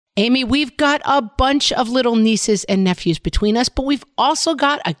Amy, we've got a bunch of little nieces and nephews between us, but we've also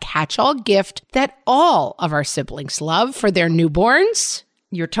got a catch-all gift that all of our siblings love for their newborns.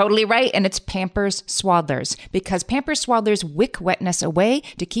 You're totally right, and it's Pampers Swaddlers, because Pampers Swaddlers wick wetness away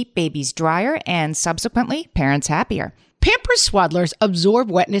to keep babies drier and subsequently parents happier. Pampers Swaddlers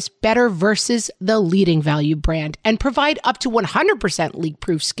absorb wetness better versus the leading value brand and provide up to 100%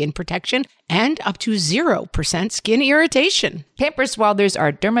 leak-proof skin protection and up to 0% skin irritation. Pampers Swaddlers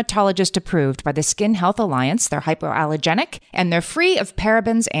are dermatologist approved by the Skin Health Alliance. They're hypoallergenic and they're free of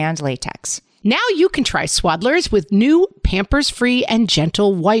parabens and latex. Now you can try Swaddlers with new Pampers-free and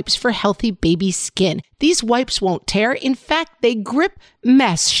gentle wipes for healthy baby skin. These wipes won't tear. In fact, they grip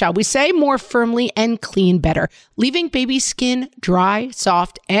mess, shall we say, more firmly and clean better, leaving baby skin dry,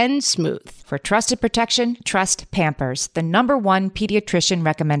 soft, and smooth. For trusted protection, trust Pampers, the #1 pediatrician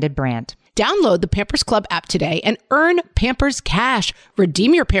recommended brand. Download the Pampers Club app today and earn Pampers Cash.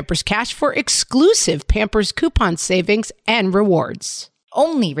 Redeem your Pampers Cash for exclusive Pampers coupon savings and rewards.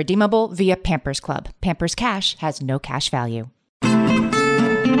 Only redeemable via Pampers Club. Pampers Cash has no cash value.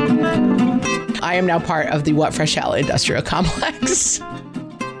 I am now part of the What Fresh Hell industrial complex.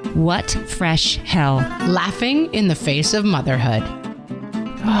 What fresh hell? Laughing in the face of motherhood.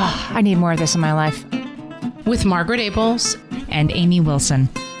 Oh, I need more of this in my life. With Margaret Abels and Amy Wilson.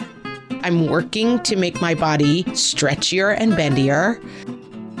 I'm working to make my body stretchier and bendier.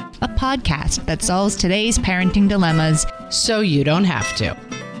 A podcast that solves today's parenting dilemmas so you don't have to.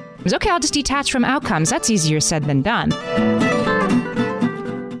 It's okay, I'll just detach from outcomes. That's easier said than done.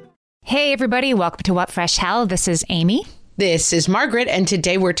 Hey, everybody. Welcome to What Fresh Hell. This is Amy. This is Margaret. And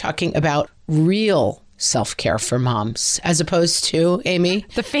today we're talking about real self-care for moms, as opposed to, Amy?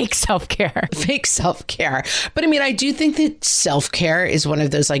 The fake self-care. Fake self-care. But I mean, I do think that self-care is one of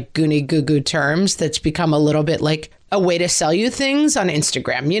those like goony goo-goo terms that's become a little bit like a way to sell you things on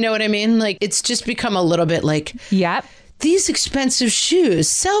Instagram. You know what I mean? Like, it's just become a little bit like, yep, these expensive shoes,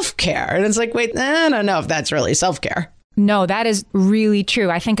 self-care. And it's like, wait, I don't know if that's really self-care. No, that is really true.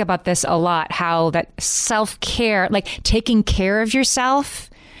 I think about this a lot, how that self-care, like taking care of yourself,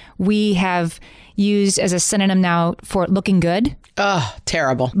 we have used as a synonym now for looking good. Oh,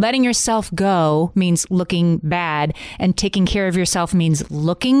 terrible. Letting yourself go means looking bad, and taking care of yourself means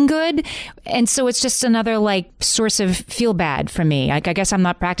looking good. And so it's just another like source of feel bad for me. Like, I guess I'm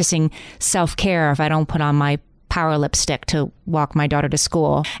not practicing self-care if I don't put on my power lipstick to walk my daughter to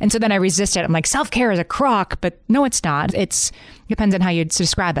school. And so then I resist it. I'm like, self-care is a crock, but no, it's not. It depends on how you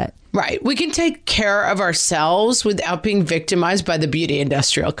describe it. Right. We can take care of ourselves without being victimized by the beauty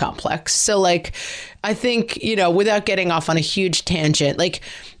industrial complex. So like, I think, without getting off on a huge tangent, like,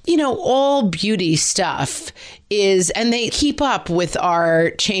 all beauty stuff is, and they keep up with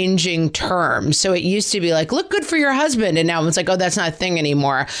our changing terms. So it used to be like, look good for your husband. And now it's like, oh, that's not a thing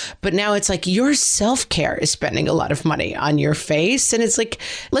anymore. But now it's like your self-care is spending a lot of money on your face. And it's like,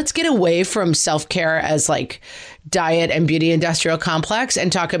 let's get away from self-care as like diet and beauty industrial complex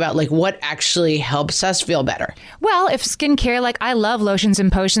and talk about like what actually helps us feel better. Well, if skincare, like I love lotions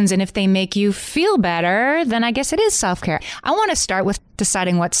and potions, and if they make you feel better, then I guess it is self-care. I want to start with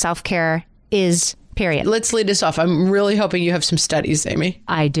deciding what self-care is, period. Let's lead us off. I'm really hoping you have some studies, Amy.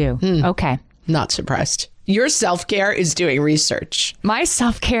 I do. Okay. Not surprised. Your self-care is doing research. My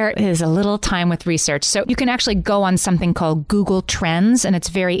self-care is a little time with research. So you can actually go on something called Google Trends, and it's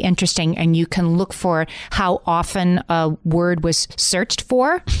very interesting. And you can look for how often a word was searched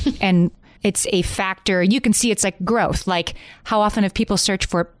for. And it's a factor. You can see it's like growth. Like how often have people searched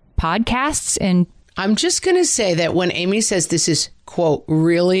for podcasts? And I'm just going to say that when Amy says this is, quote,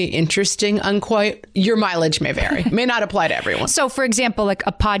 really interesting, unquote, your mileage may vary. May not apply to everyone. So, for example, like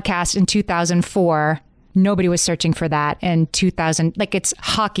a podcast in 2004, nobody was searching for that. In 2000, like it's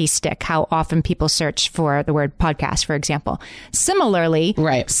hockey stick, how often people search for the word podcast, for example. Similarly,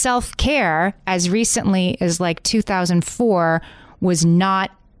 right. Self-care as recently as like 2004 was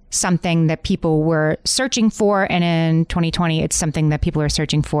not something that people were searching for. And in 2020, it's something that people are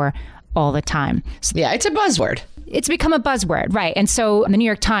searching for all the time. So yeah, it's a buzzword. It's become a buzzword, right? And so the New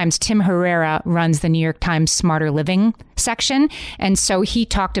York Times, Tim Herrera runs the New York Times Smarter Living section. And so he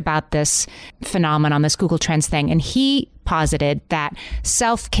talked about this phenomenon, this Google Trends thing. And he posited that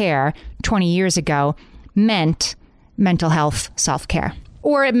self-care 20 years ago meant mental health self-care.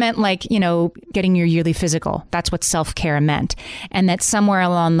 Or it meant like, getting your yearly physical. That's what self-care meant. And that somewhere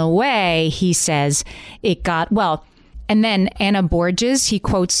along the way, he says, it got, And then Anna Borges, he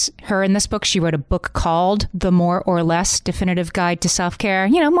quotes her in this book. She wrote a book called The More or Less Definitive Guide to Self-Care.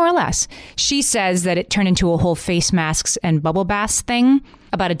 More or less. She says that it turned into a whole face masks and bubble baths thing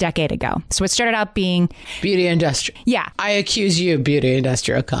about a decade ago. So it started out being beauty industrial. Yeah. I accuse you of beauty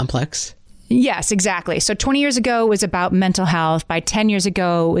industrial complex. Yes, exactly. So 20 years ago it was about mental health. By 10 years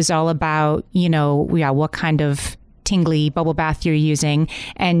ago, it was all about, what kind of tingly bubble bath you're using.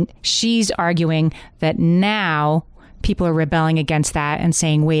 And she's arguing that now people are rebelling against that and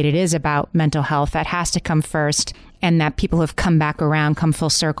saying, wait, it is about mental health. That has to come first. And that people have come back around, come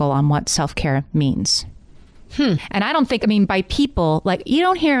full circle on what self-care means. And I don't think, by people, like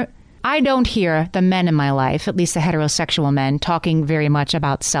I don't hear the men in my life, at least the heterosexual men, talking very much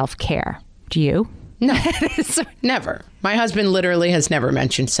about self-care. Do you? No, never. My husband literally has never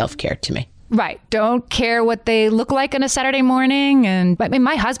mentioned self-care to me. Right. Don't care what they look like on a Saturday morning. But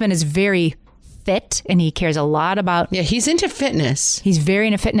my husband is very fit and he cares a lot about. Yeah, he's into fitness. He's very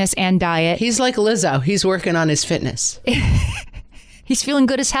into fitness and diet. He's like Lizzo. He's working on his fitness. He's feeling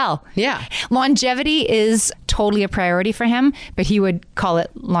good as hell. Yeah. Longevity is totally a priority for him, but he would call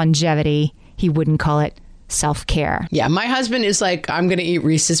it longevity. He wouldn't call it self-care. Yeah, my husband is like, I'm going to eat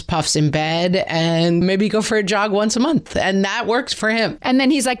Reese's Puffs in bed and maybe go for a jog once a month. And that works for him. And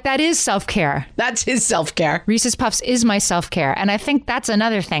then he's like, that is self-care. That's his self-care. Reese's Puffs is my self-care. And I think that's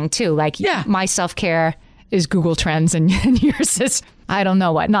another thing too. Like, my self-care is Google Trends and yours is, I don't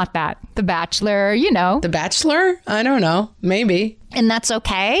know what, not that. The Bachelor, The Bachelor? I don't know. Maybe. And that's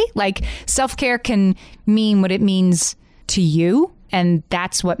okay. Like, self-care can mean what it means to you. And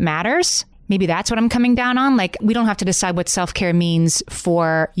that's what matters. Maybe that's what I'm coming down on. Like, we don't have to decide what self-care means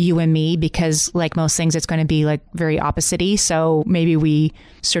for you and me because, like most things, it's going to be like very opposite-y. So maybe we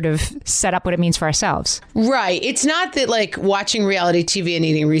sort of set up what it means for ourselves. Right. It's not that like watching reality TV and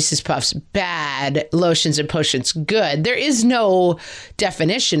eating Reese's Puffs bad, lotions and potions good. There is no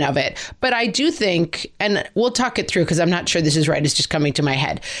definition of it. But I do think, and we'll talk it through because I'm not sure this is right. It's just coming to my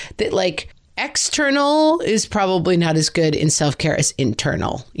head that like external is probably not as good in self-care as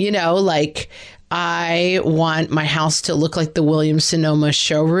internal. Like I want my house to look like the Williams-Sonoma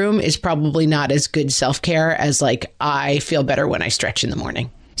showroom is probably not as good self-care as like I feel better when I stretch in the morning.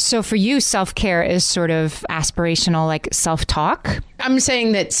 So for you, self-care is sort of aspirational, like self-talk? I'm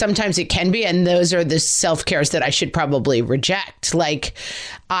saying that sometimes it can be, and those are the self-cares that I should probably reject. Like,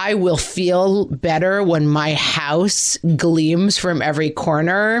 I will feel better when my house gleams from every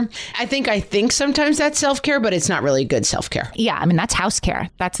corner. I think sometimes that's self-care, but it's not really good self-care. Yeah, that's house care.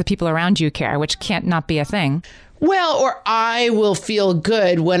 That's the people around you care, which can't not be a thing. Well, or I will feel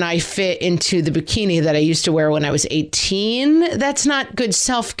good when I fit into the bikini that I used to wear when I was 18. That's not good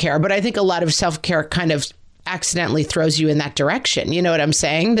self-care, but I think a lot of self-care kind of accidentally throws you in that direction. You know what I'm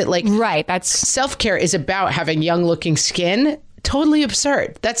saying? That like, right. That's self-care is about having young looking skin. Totally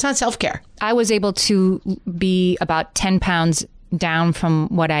absurd. That's not self-care. I was able to be about 10 pounds down from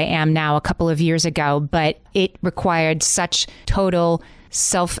what I am now a couple of years ago, but it required such total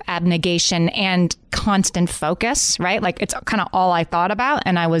self-abnegation and constant focus, right? Like it's kind of all I thought about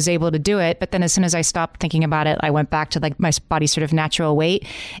and I was able to do it. But then as soon as I stopped thinking about it, I went back to like my body's sort of natural weight.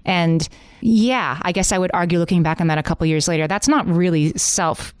 And yeah, I guess I would argue looking back on that a couple years later, that's not really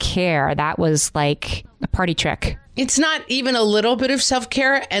self-care. That was like a party trick. It's not even a little bit of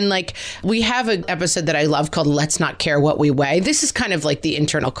self-care. And like we have an episode that I love called Let's Not Care What We Weigh. This is kind of like the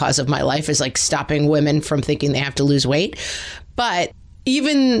internal cause of my life is like stopping women from thinking they have to lose weight. But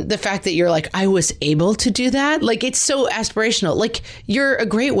even the fact that you're like, I was able to do that, like it's so aspirational. Like you're a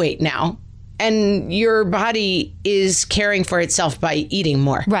great weight now and your body is caring for itself by eating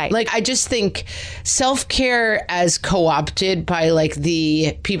more. Right. Like I just think self-care as co-opted by like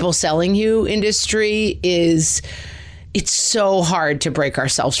the people selling you industry it's so hard to break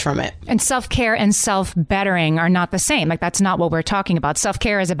ourselves from it. And self-care and self-bettering are not the same. Like that's not what we're talking about.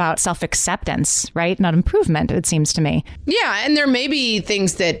 Self-care is about self-acceptance, right? Not improvement, it seems to me. Yeah. And there may be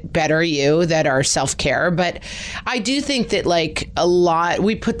things that better you that are self-care, but I do think that like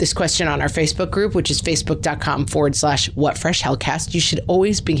we put this question on our Facebook group, which is facebook.com/whatfreshhellcast. You should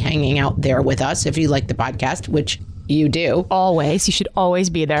always be hanging out there with us if you like the podcast, which you do. Always. You should always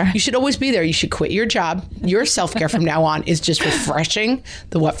be there. You should always be there. You should quit your job. Your self-care from now on is just refreshing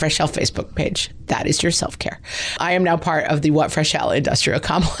the What Fresh Hell Facebook page. That is your self-care. I am now part of the What Fresh Hell industrial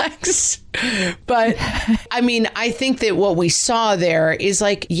complex. But I mean, I think that what we saw there is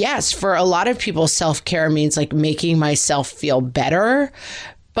like, yes, for a lot of people, self-care means like making myself feel better.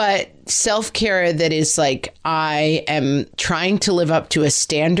 But self-care that is like, I am trying to live up to a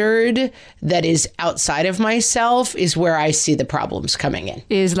standard that is outside of myself is where I see the problems coming in.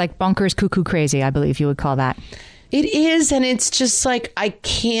 Is like bonkers, cuckoo, crazy, I believe you would call that. It is. And it's just like, I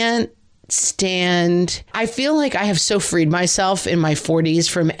can't stand. I feel like I have so freed myself in my 40s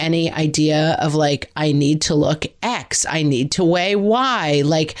from any idea of like, I need to look X, I need to weigh Y.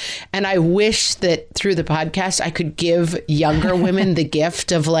 Like, and I wish that through the podcast, I could give younger women the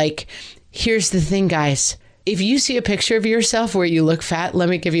gift of like, here's the thing, guys. If you see a picture of yourself where you look fat, let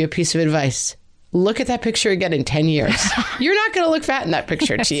me give you a piece of advice. Look at that picture again in 10 years. You're not going to look fat in that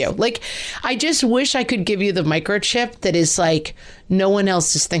picture to you. Like, I just wish I could give you the microchip that is like, no one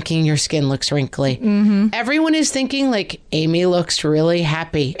else is thinking your skin looks wrinkly. Mm-hmm. Everyone is thinking like, Amy looks really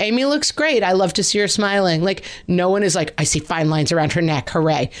happy. Amy looks great. I love to see her smiling. Like, no one is like, I see fine lines around her neck.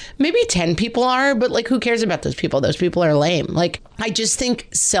 Hooray. Maybe 10 people are, but like, who cares about those people? Those people are lame. Like, I just think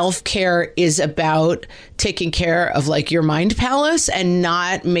self-care is about taking care of like your mind palace and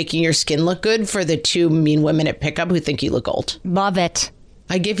not making your skin look good for the two mean women at pickup who think you look old. Love it.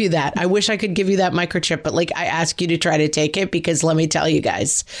 I give you that. I wish I could give you that microchip, but like I ask you to try to take it because let me tell you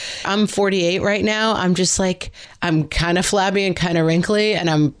guys, I'm 48 right now. I'm just like, I'm kind of flabby and kind of wrinkly and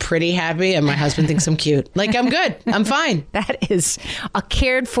I'm pretty happy and my husband thinks I'm cute. Like I'm good. I'm fine. That is a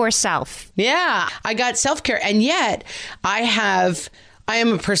cared for self. Yeah, I got self-care. And yet I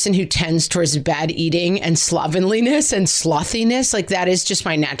am a person who tends towards bad eating and slovenliness and slothiness. Like that is just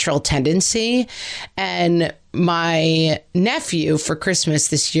my natural tendency. And my nephew for Christmas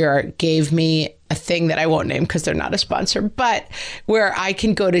this year gave me a thing that I won't name because they're not a sponsor, but where I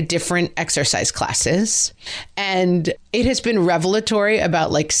can go to different exercise classes. And it has been revelatory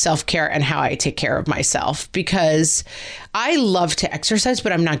about like self-care and how I take care of myself because I love to exercise,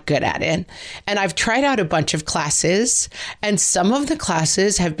 but I'm not good at it. And I've tried out a bunch of classes and some of the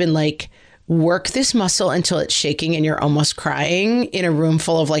classes have been like, work this muscle until it's shaking and you're almost crying in a room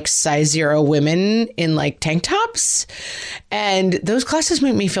full of like size 0 women in like tank tops. And those classes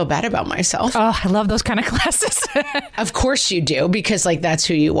make me feel bad about myself. Oh, I love those kind of classes. Of course you do, because like that's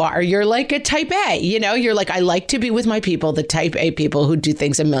who you are. You're like a type A, you know, you're like, I like to be with my people, the type A people who do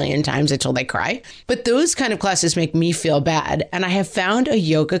things a million times until they cry. But those kind of classes make me feel bad. And I have found a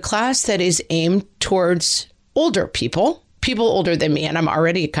yoga class that is aimed towards older people older than me, and I'm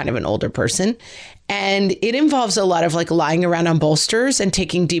already kind of an older person. And it involves a lot of like lying around on bolsters and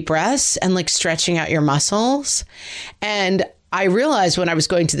taking deep breaths and like stretching out your muscles. And I realized when I was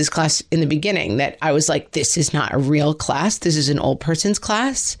going to this class in the beginning that I was like, this is not a real class. This is an old person's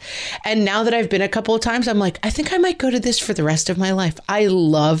class. And now that I've been a couple of times, I'm like, I think I might go to this for the rest of my life. I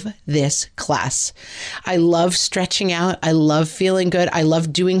love this class. I love stretching out. I love feeling good. I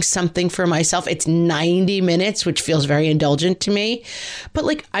love doing something for myself. It's 90 minutes, which feels very indulgent to me. But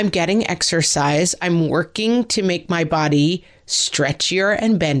like, I'm getting exercise. I'm working to make my body stretchier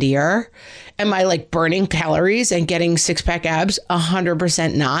and bendier. Am I like burning calories and getting 6-pack abs?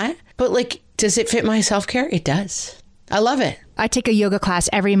 100% not. But like, does it fit my self-care? It does. I love it. I take a yoga class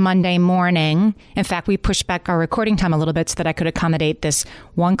every Monday morning. In fact, we pushed back our recording time a little bit so that I could accommodate this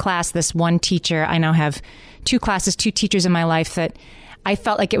one class, this one teacher. I now have 2 classes, 2 teachers in my life that I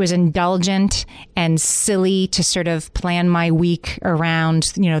felt like it was indulgent and silly to sort of plan my week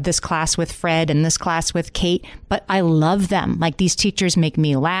around, you know, this class with Fred and this class with Kate. But I love them. Like, these teachers make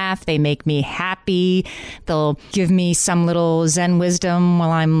me laugh. They make me happy. They'll give me some little Zen wisdom while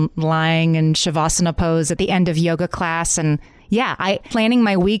I'm lying in Shavasana pose at the end of yoga class. And yeah, planning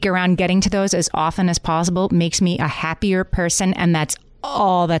my week around getting to those as often as possible makes me a happier person. And that's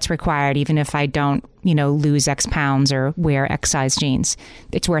all that's required, even if I don't, you know, lose X pounds or wear X size jeans.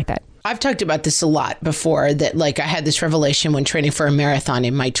 It's worth it. I've talked about this a lot before, that like I had this revelation when training for a marathon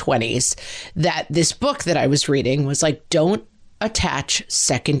in my 20s, that this book that I was reading was like, don't attach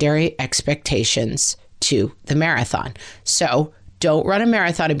secondary expectations to the marathon. So don't run a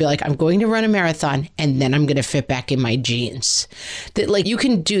marathon and be like, I'm going to run a marathon and then I'm going to fit back in my jeans. That like, you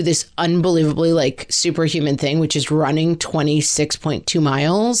can do this unbelievably like superhuman thing, which is running 26.2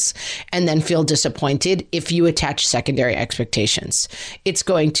 miles and then feel disappointed if you attach secondary expectations. It's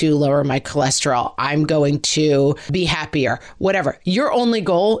going to lower my cholesterol. I'm going to be happier, whatever. Your only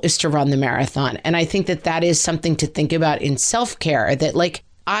goal is to run the marathon. And I think that that is something to think about in self-care, that like,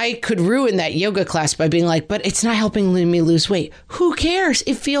 I could ruin that yoga class by being like, but it's not helping me lose weight. Who cares?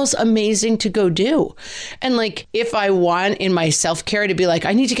 It feels amazing to go do. And like, if I want in my self-care to be like,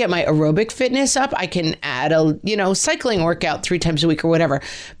 I need to get my aerobic fitness up, I can add a, you know, cycling workout 3 times a week or whatever.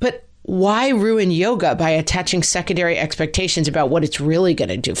 But why ruin yoga by attaching secondary expectations about what it's really going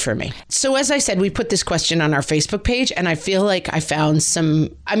to do for me? So as I said, we put this question on our Facebook page, and I feel like I found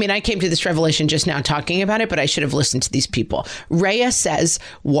I came to this revelation just now talking about it, but I should have listened to these people. Rhea says,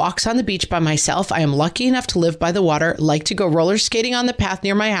 walks on the beach by myself. I am lucky enough to live by the water, like to go roller skating on the path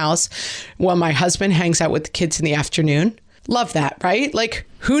near my house while my husband hangs out with the kids in the afternoon. Love that, right? Like,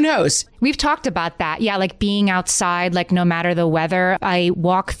 who knows? We've talked about that. Yeah, like being outside, like no matter the weather. I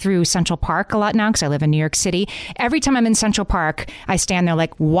walk through Central Park a lot now because I live in New York City. Every time I'm in Central Park, I stand there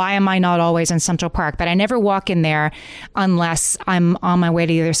like, why am I not always in Central Park? But I never walk in there unless I'm on my way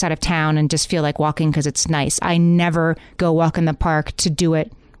to the other side of town and just feel like walking because it's nice. I never go walk in the park to do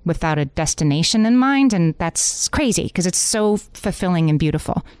it without a destination in mind. And that's crazy because it's so fulfilling and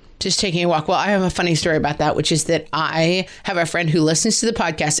beautiful. Just taking a walk. Well, I have a funny story about that, which is that I have a friend who listens to the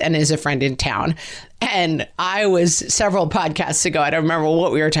podcast and is a friend in town. And I was several podcasts ago, I don't remember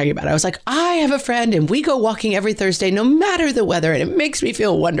what we were talking about. I was like, I have a friend and we go walking every Thursday, no matter the weather. And it makes me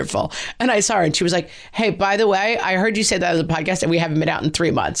feel wonderful. And I saw her and she was like, hey, by the way, I heard you say that on the podcast and we haven't been out in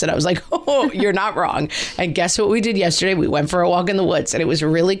 3 months. And I was like, oh, you're not wrong. And guess what we did yesterday? We went for a walk in the woods and it was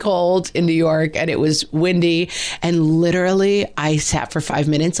really cold in New York and it was windy. And literally I sat for 5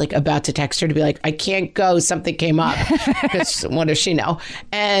 minutes, like about to text her to be like, I can't go. Something came up. Because what does she know?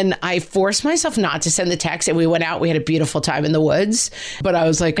 And I forced myself not to send the text and we went out. We had a beautiful time in the woods, but I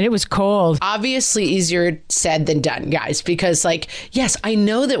was like, and it was cold. Obviously easier said than done, guys, because like, yes, I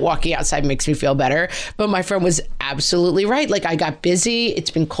know that walking outside makes me feel better, but my friend was absolutely right. Like I got busy.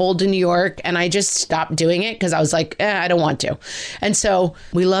 It's been cold in New York and I just stopped doing it because I was like, I don't want to. And so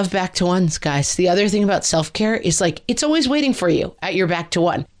we love back to ones, guys. The other thing about self-care is like, it's always waiting for you at your back to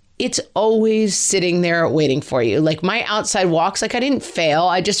one. It's always sitting there waiting for you. Like my outside walks, like I didn't fail.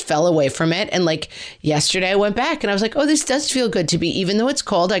 I just fell away from it. And like yesterday I went back and I was like, oh, this does feel good to be, even though it's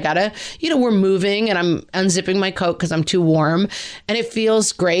cold, I gotta, we're moving and I'm unzipping my coat because I'm too warm. And it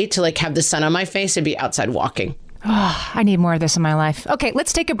feels great to like have the sun on my face and be outside walking. Oh, I need more of this in my life. Okay,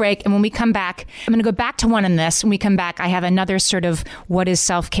 let's take a break. And when we come back, I'm going to go back to one in this. When we come back, I have another sort of what is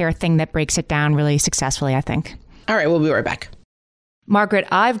self-care thing that breaks it down really successfully, I think. All right, we'll be right back. Margaret,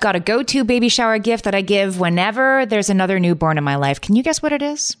 I've got a go-to baby shower gift that I give whenever there's another newborn in my life. Can you guess what it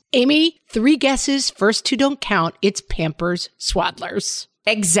is? Amy, 3 guesses. First 2 don't count. It's Pampers Swaddlers.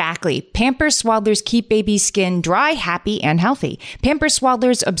 Exactly. Pampers Swaddlers keep baby's skin dry, happy, and healthy. Pampers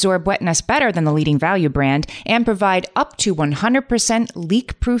Swaddlers absorb wetness better than the leading value brand and provide up to 100%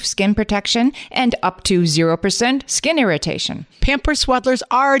 leak-proof skin protection and up to 0% skin irritation. Pampers Swaddlers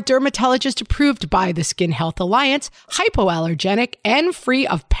are dermatologist approved by the Skin Health Alliance, hypoallergenic, and free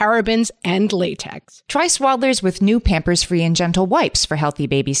of parabens and latex. Try Swaddlers with new Pampers Free and Gentle wipes for healthy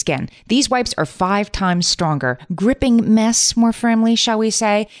baby skin. These wipes are 5 times stronger, gripping mess more firmly, shall we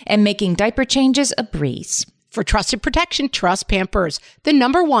say, and making diaper changes a breeze. For trusted protection, trust Pampers, the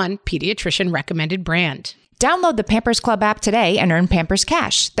 #1 pediatrician recommended brand. Download the Pampers Club app today and earn Pampers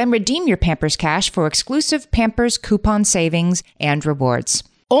Cash. Then redeem your Pampers Cash for exclusive Pampers coupon savings and rewards.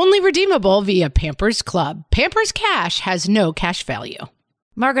 Only redeemable via Pampers Club. Pampers Cash has no cash value.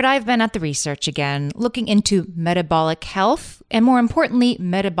 Margaret, I've been at the research again, looking into metabolic health and, more importantly,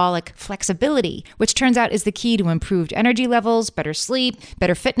 metabolic flexibility, which turns out is the key to improved energy levels, better sleep,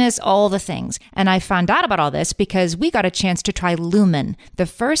 better fitness, all the things. And I found out about all this because we got a chance to try Lumen, the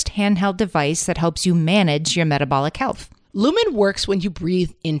first handheld device that helps you manage your metabolic health. Lumen works when you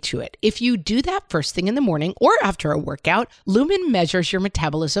breathe into it. If you do that first thing in the morning or after a workout, Lumen measures your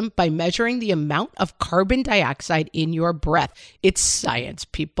metabolism by measuring the amount of carbon dioxide in your breath. It's science,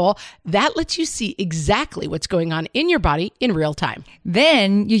 people. That lets you see exactly what's going on in your body in real time.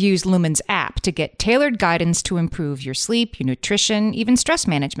 Then you use Lumen's app to get tailored guidance to improve your sleep, your nutrition, even stress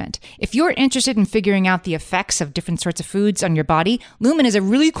management. If you're interested in figuring out the effects of different sorts of foods on your body, Lumen is a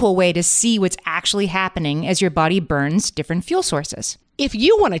really cool way to see what's actually happening as your body burns different fuel sources. If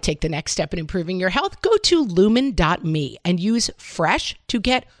you want to take the next step in improving your health, go to lumen.me and use FRESH to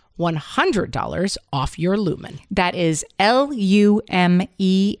get $100 off your Lumen. That is LUMEN.ME.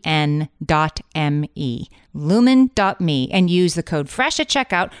 Lumen.me, and use the code FRESH at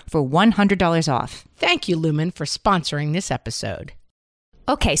checkout for $100 off. Thank you, Lumen, for sponsoring this episode.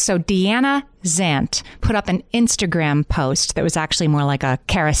 Okay, so Deanna Zant put up an Instagram post that was actually more like a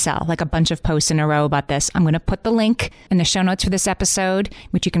carousel, like a bunch of posts in a row about this. I'm going to put the link in the show notes for this episode,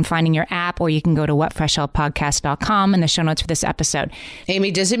 which you can find in your app, or you can go to whatfreshhellpodcast.com in the show notes for this episode.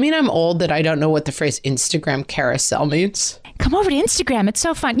 Amy, does it mean I'm old that I don't know what the phrase Instagram carousel means? Come over to Instagram. It's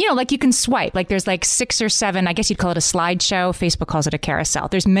so fun. Like you can swipe, like there's like 6 or 7, I guess you'd call it a slideshow. Facebook calls it a carousel.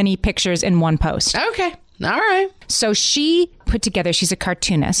 There's many pictures in one post. Okay. All right. So she put together, she's a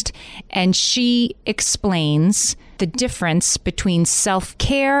cartoonist, and she explains the difference between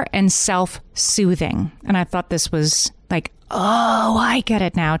self-care and self-soothing. And I thought this was like, oh, I get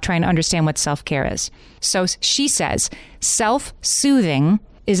it now, trying to understand what self-care is. So she says, self-soothing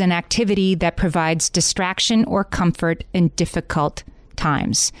is an activity that provides distraction or comfort in difficult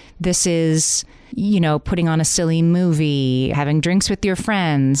times. This is, putting on a silly movie, having drinks with your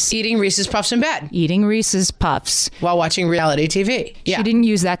friends. Eating Reese's Puffs in bed. Eating Reese's Puffs. While watching reality TV. Yeah. She didn't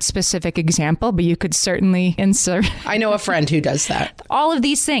use that specific example, but you could certainly insert. I know a friend who does that. All of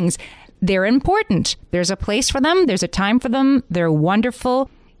these things, they're important. There's a place for them. There's a time for them. They're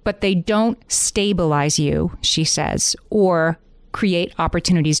wonderful, but they don't stabilize you, she says, or create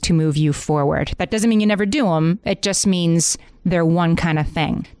opportunities to move you forward. That doesn't mean you never do them. It just means they're one kind of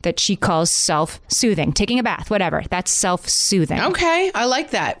thing that she calls self-soothing. Taking a bath, whatever. That's self-soothing. Okay, I like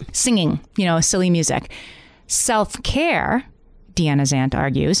that. Singing, silly music. Self-care, Deanna Zant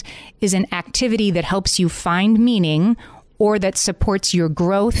argues, is an activity that helps you find meaning or that supports your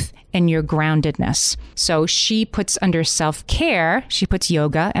growth and your groundedness. So she puts under self-care, she puts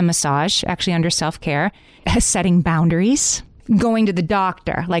yoga and massage actually under self-care, setting boundaries, going to the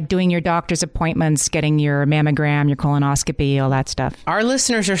doctor, like doing your doctor's appointments, getting your mammogram, your colonoscopy, all that stuff. Our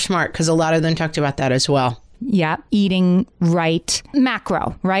listeners are smart because a lot of them talked about that as well. Yeah. Eating right,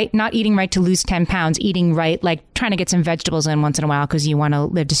 macro, right? Not eating right to lose 10 pounds, eating right, like trying to get some vegetables in once in a while because you want to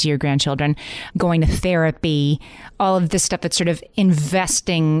live to see your grandchildren, going to therapy, all of this stuff that's sort of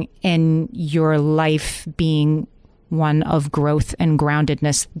investing in your life being one of growth and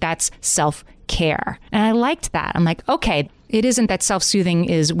groundedness. That's self-care. And I liked that. I'm like, okay, it isn't that self-soothing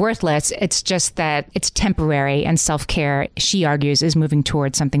is worthless. It's just that it's temporary, and self-care, she argues, is moving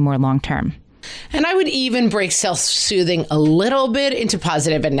towards something more long-term. And I would even break self-soothing a little bit into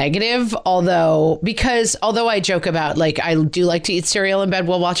positive and negative, although I joke about, like, I do like to eat cereal in bed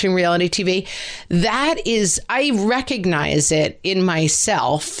while watching reality TV. I recognize it in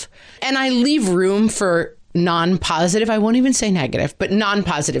myself, and I leave room for non-positive, I won't even say negative, but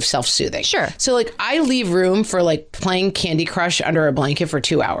non-positive self-soothing. Sure. So like I leave room for like playing Candy Crush under a blanket for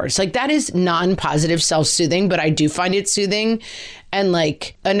 2 hours. Like that is non-positive self-soothing, but I do find it soothing. And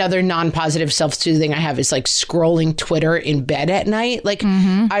like another non-positive self-soothing I have is like scrolling Twitter in bed at night. Like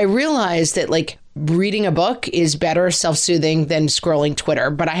I realized that like reading a book is better self-soothing than scrolling Twitter.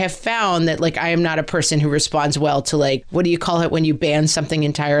 But I have found that like I am not a person who responds well to like, what do you call it when you ban something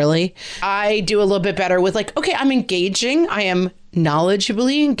entirely? I do a little bit better with like, okay, I'm engaging. I am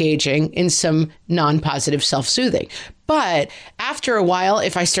knowledgeably engaging in some non-positive self-soothing. But after a while,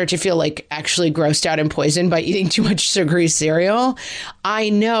 if I start to feel like actually grossed out and poisoned by eating too much sugary cereal, I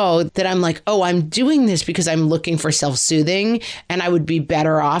know that I'm like, oh, I'm doing this because I'm looking for self-soothing and I would be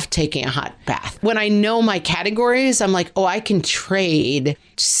better off taking a hot bath. When I know my categories, I'm like, oh, I can trade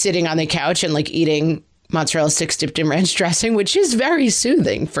sitting on the couch and like eating mozzarella sticks dipped in ranch dressing, which is very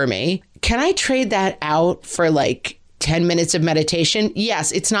soothing for me. Can I trade that out for like 10 minutes of meditation?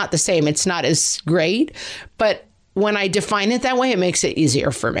 Yes, it's not the same. It's not as great, but when I define it that way, it makes it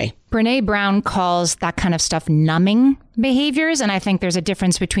easier for me. Brene Brown calls that kind of stuff numbing behaviors. And I think there's a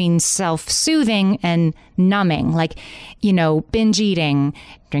difference between self-soothing and numbing, like, binge eating,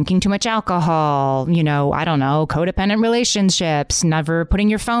 drinking too much alcohol, I don't know, codependent relationships, never putting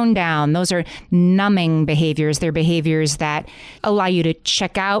your phone down. Those are numbing behaviors. They're behaviors that allow you to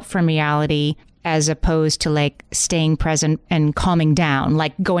check out from reality as opposed to like staying present and calming down,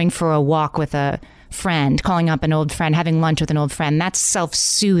 like going for a walk with a friend, calling up an old friend, having lunch with an old friend. That's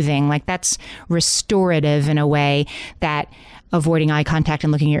self-soothing. Like that's restorative in a way that avoiding eye contact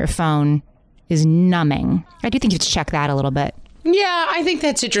and looking at your phone is numbing. I do think you have to check that a little bit. Yeah, I think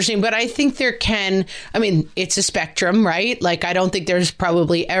that's interesting. But I think it's a spectrum, right? Like, I don't think there's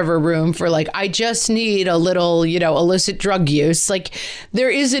probably ever room for like, I just need a little, illicit drug use. Like there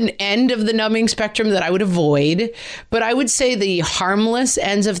is an end of the numbing spectrum that I would avoid. But I would say the harmless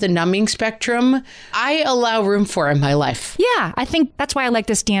ends of the numbing spectrum, I allow room for in my life. Yeah, I think that's why I like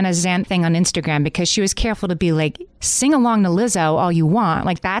this Deanna Zant thing on Instagram, because she was careful to be like, sing along to Lizzo all you want.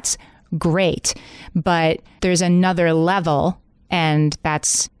 Like that's great. But there's another level. And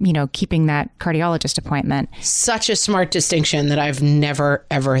that's, keeping that cardiologist appointment. Such a smart distinction that I've never,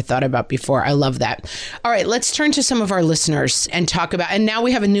 ever thought about before. I love that. All right, let's turn to some of our listeners and talk about, and now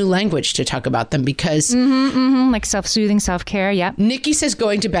we have a new language to talk about them because... like self-soothing, self-care, yep. Nikki says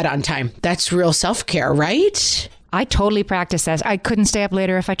going to bed on time. That's real self-care, right? I totally practice this. I couldn't stay up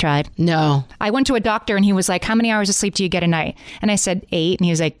later if I tried. No. I went to a doctor and he was like, how many hours of sleep do you get a night? And I said 8. And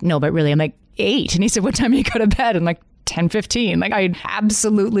he was like, no, but really? I'm like, 8. And he said, what time do you go to bed? I'm like, 10:15. Like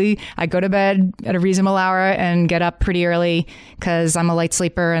I go to bed at a reasonable hour and get up pretty early because I'm a light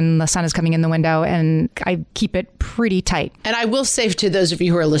sleeper and the sun is coming in the window, and I keep it pretty tight. And I will say to those of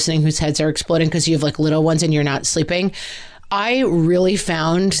you who are listening whose heads are exploding because you have like little ones and you're not sleeping, I really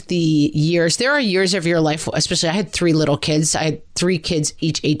found there are years of your life, especially I had 3 little kids. I had 3 kids,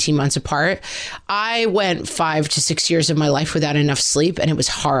 each 18 months apart. I went 5 to 6 years of my life without enough sleep, and it was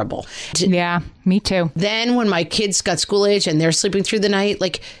horrible. Yeah, me too. Then when my kids got school age and they're sleeping through the night,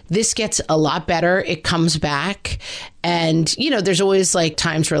 like this gets a lot better. It comes back. And, you know, there's always like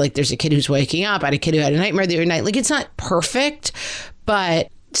times where like there's a kid who's waking up. I had a kid who had a nightmare the other night. Like it's not perfect, but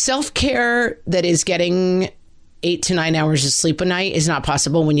self-care that is getting 8 to 9 hours of sleep a night is not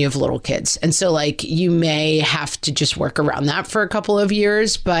possible when you have little kids. And so like you may have to just work around that for a couple of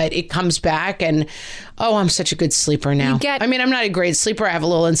years, but it comes back and, oh, I'm such a good sleeper now. I mean, I'm not a great sleeper. I have a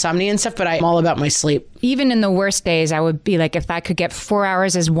little insomnia and stuff, but I'm all about my sleep. Even in the worst days, I would be like, if I could get 4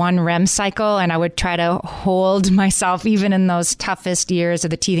 hours as one REM cycle, and I would try to hold myself, even in those toughest years of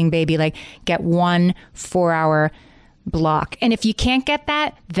the teething baby, like get 1 4-hour block. And if you can't get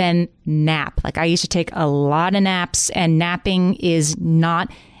that, then nap. Like I used to take a lot of naps, and napping is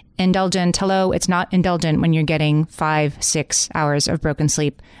not indulgent. Hello, it's not indulgent when you're getting 5-6 hours of broken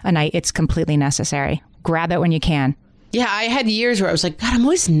sleep a night. It's completely necessary. Grab it when you can. Yeah, I had years where I was like, God, I'm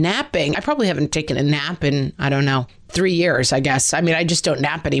always napping. I probably haven't taken a nap in, I don't know, 3 years, I guess. I mean, I just don't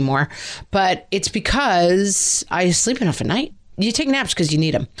nap anymore. But it's because I sleep enough at night. You take naps because you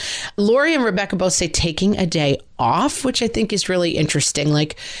need them. Lori and Rebecca both say taking a day off, which I think is really interesting.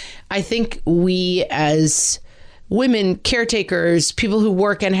 Like, I think we as women, caretakers, people who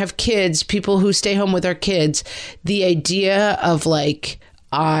work and have kids, people who stay home with our kids, the idea of like,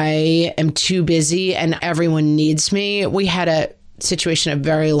 I am too busy and everyone needs me. We had a situation a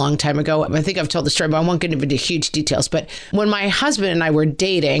very long time ago. I think I've told the story, but I won't get into huge details. But when my husband and I were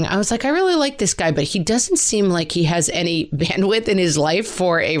dating, I was like, I really like this guy, but he doesn't seem like he has any bandwidth in his life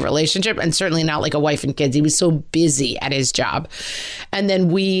for a relationship, and certainly not like a wife and kids. He was so busy at his job. And then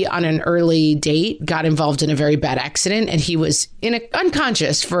we, on an early date, got involved in a very bad accident, and he was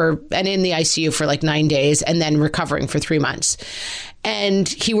unconscious and in the ICU for like 9 days, and then recovering for 3 months. And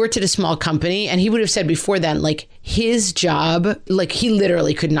he worked at a small company, and he would have said before then, like his job, like he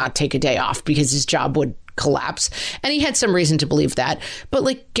literally could not take a day off because his job would collapse. And he had some reason to believe that. But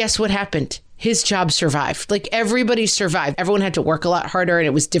like, guess what happened? His job survived. Like everybody survived. Everyone had to work a lot harder, and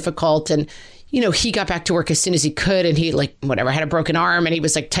it was difficult. And, you know, he got back to work as soon as he could, and he had a broken arm, and he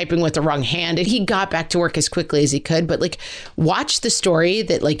was like typing with the wrong hand, and he got back to work as quickly as he could. But like, watch the story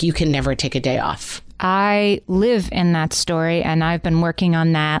that like you can never take a day off. I live in that story, and I've been working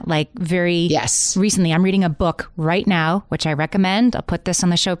on that like very recently. I'm reading a book right now, which I recommend. I'll put this on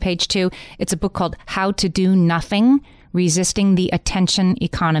the show page too. It's a book called How to Do Nothing: Resisting the Attention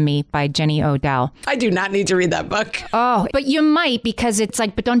Economy by Jenny Odell. I do not need to read that book. Oh, but you might, because it's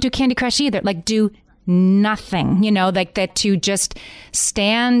like, but don't do Candy Crush either. Like do nothing, you know, like that, to just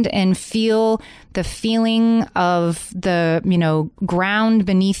stand and feel the feeling of the, you know, ground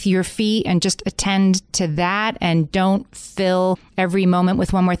beneath your feet, and just attend to that, and don't fill every moment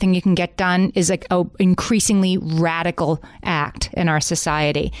with one more thing you can get done, is like a increasingly radical act in our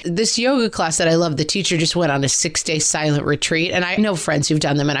society. This yoga class that I love, the teacher just went on a 6-day silent retreat, and I know friends who've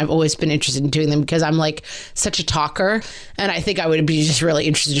done them, and I've always been interested in doing them because I'm like such a talker, and I think I would be just really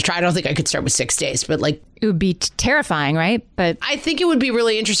interested to try. I don't think I could start with 6 days, but like, it would be terrifying, right? But I think it would be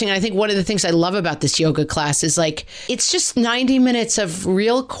really interesting. And I think one of the things I love about this yoga class is like, it's just 90 minutes of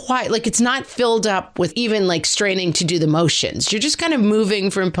real quiet. Like it's not filled up with even like straining to do the motions. You're just kind of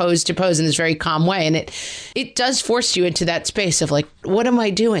moving from pose to pose in this very calm way. And it does force you into that space of like, what am I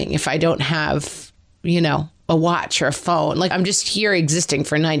doing if I don't have, you know, a watch or a phone? Like I'm just here existing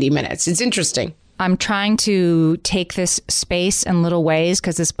for 90 minutes. It's interesting. I'm trying to take this space in little ways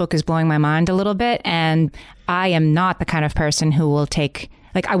because this book is blowing my mind a little bit. And I am not the kind of person who will take,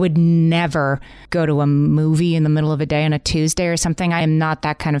 like, I would never go to a movie in the middle of a day on a Tuesday or something. I am not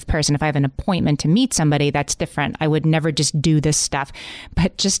that kind of person. If I have an appointment to meet somebody, that's different. I would never just do this stuff.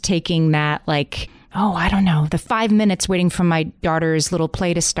 But just taking that, like, oh, I don't know, the 5 minutes waiting for my daughter's little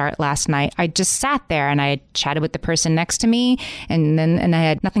play to start last night, I just sat there and I had chatted with the person next to me, and I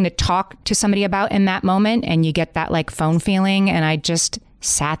had nothing to talk to somebody about in that moment. And you get that like phone feeling, and I just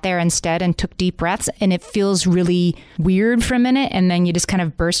sat there instead and took deep breaths, and it feels really weird for a minute. And then you just kind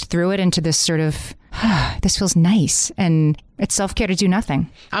of burst through it into this sort of, this feels nice. And it's self-care to do nothing.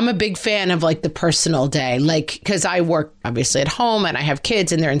 I'm a big fan of like the personal day, like, because I work obviously at home and I have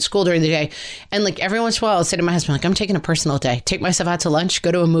kids and they're in school during the day. And like every once in a while I'll say to my husband, like, I'm taking a personal day, take myself out to lunch,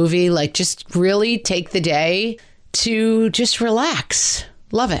 go to a movie, like just really take the day to just relax.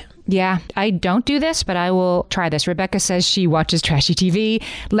 Love it. Yeah, I don't do this, but I will try this. Rebecca says she watches trashy TV,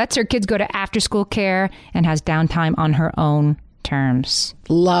 lets her kids go to after-school care, and has downtime on her own terms.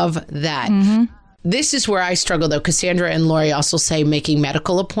 Love that. This is where I struggle, though. Cassandra and Lori also say making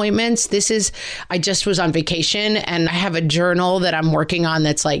medical appointments. I just was on vacation and I have a journal that I'm working on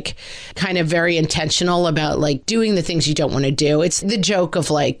that's like kind of very intentional about like doing the things you don't want to do. It's the joke of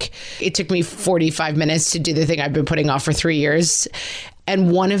like, it took me 45 minutes to do the thing I've been putting off for 3 years.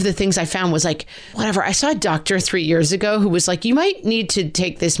 And one of the things I found was like, whatever, I saw a doctor 3 years ago who was like, you might need to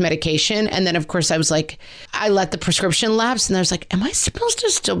take this medication. And then, of course, I was like, I let the prescription lapse. And I was like, am I supposed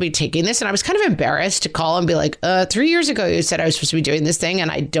to still be taking this? And I was kind of embarrassed to call and be like, 3 years ago, you said I was supposed to be doing this thing.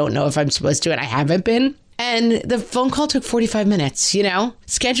 And I don't know if I'm supposed to, and I haven't been. And the phone call took 45 minutes, you know,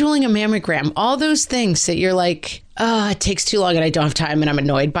 scheduling a mammogram, all those things that you're like, oh, it takes too long and I don't have time and I'm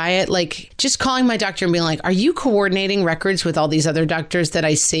annoyed by it. Like just calling my doctor and being like, are you coordinating records with all these other doctors that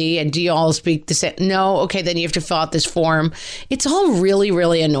I see? And do you all speak the same? No. Okay. Then you have to fill out this form. It's all really,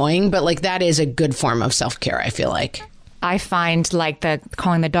 really annoying. But like that is a good form of self-care, I feel like. I find like the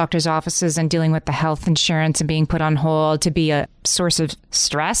calling the doctor's offices and dealing with the health insurance and being put on hold to be a source of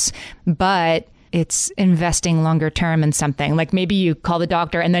stress. But it's investing longer term in something. Like maybe you call the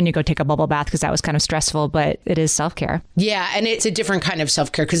doctor and then you go take a bubble bath because that was kind of stressful, but it is self-care. Yeah. And it's a different kind of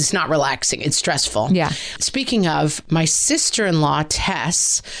self-care because it's not relaxing. It's stressful. Yeah. Speaking of, my sister-in-law,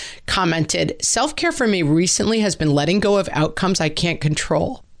 Tess, commented, self-care for me recently has been letting go of outcomes I can't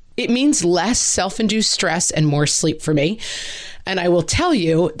control. It means less self-induced stress and more sleep for me. And I will tell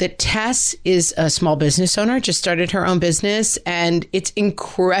you that Tess is a small business owner, just started her own business, and it's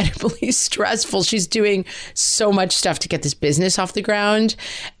incredibly stressful. She's doing so much stuff to get this business off the ground.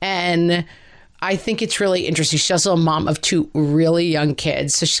 And I think it's really interesting. She's also a mom of 2 really young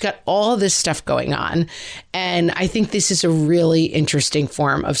kids. So she's got all this stuff going on. And I think this is a really interesting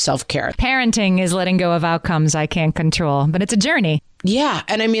form of self-care. Parenting is letting go of outcomes I can't control, but it's a journey. Yeah.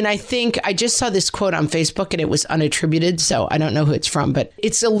 And I mean, I think I just saw this quote on Facebook and it was unattributed. So I don't know who it's from, but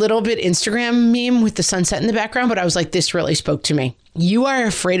it's a little bit Instagram meme with the sunset in the background. But I was like, this really spoke to me. You are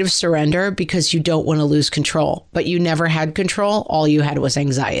afraid of surrender because you don't want to lose control, but you never had control. All you had was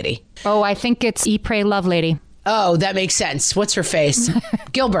anxiety. Oh, I think it's Eat, Pray, Love Lady. Oh, that makes sense. What's her face?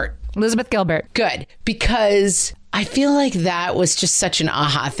 Gilbert. Elizabeth Gilbert. Good. Because I feel like that was just such an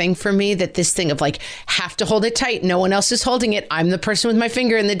aha thing for me, that this thing of like, have to hold it tight. No one else is holding it. I'm the person with my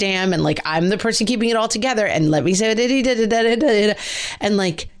finger in the dam, and like, I'm the person keeping it all together. And let me say, and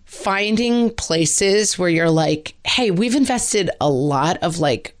like finding places where you're like, hey, we've invested a lot of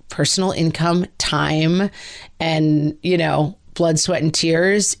like personal income, time, and, you know, blood, sweat, and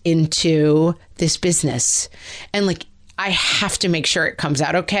tears into this business. And like, I have to make sure it comes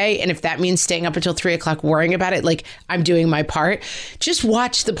out okay. And if that means staying up until 3 o'clock worrying about it, like I'm doing my part. Just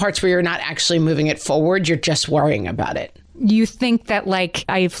watch the parts where you're not actually moving it forward. You're just worrying about it. You think that, like,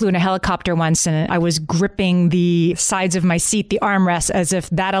 I flew in a helicopter once and I was gripping the sides of my seat, the armrests, as if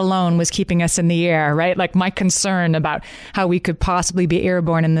that alone was keeping us in the air, right? Like my concern about how we could possibly be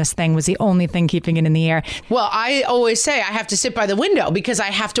airborne in this thing was the only thing keeping it in the air. Well, I always say I have to sit by the window because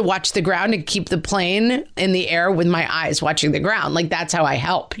I have to watch the ground and keep the plane in the air with my eyes watching the ground. Like that's how I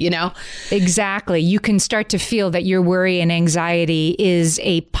help, you know? Exactly. You can start to feel that your worry and anxiety is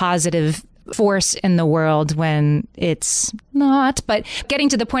a positive force in the world when it's not. But getting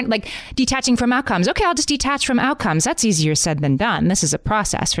to the point, like detaching from outcomes. Okay, I'll just detach from outcomes. That's easier said than done. This is a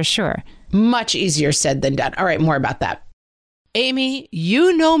process for sure. Much easier said than done. All right, more about that. Amy,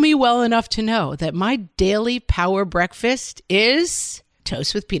 you know me well enough to know that my daily power breakfast is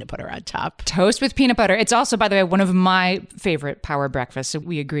toast with peanut butter on top. Toast with peanut butter. It's also, by the way, one of my favorite power breakfasts. So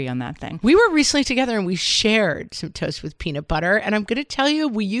we agree on that thing. We were recently together and we shared some toast with peanut butter. And I'm going to tell you,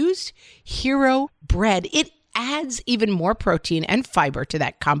 we used Hero bread. It adds even more protein and fiber to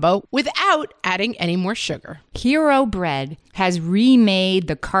that combo without adding any more sugar. Hero bread has remade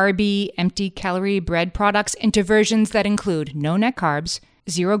the carby, empty calorie bread products into versions that include no net carbs,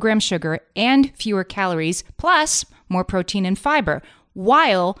 0 gram sugar, and fewer calories, plus more protein and fiber,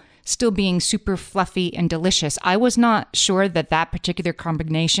 while still being super fluffy and delicious. I was not sure that that particular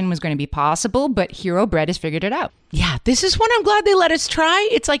combination was going to be possible, but Hero Bread has figured it out. Yeah, this is one I'm glad they let us try.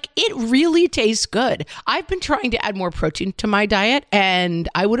 It's like, it really tastes good. I've been trying to add more protein to my diet, and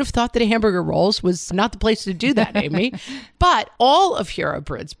I would have thought that a hamburger rolls was not the place to do that, Amy. But all of Hero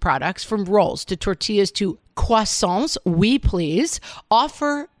Bread's products, from rolls to tortillas to croissants, we please,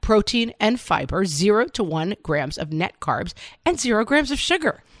 offer protein and fiber, 0 to 1 grams of net carbs, and 0 grams of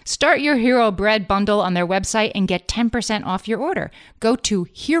sugar. Start your Hero Bread bundle on their website and get 10% off your order. Go to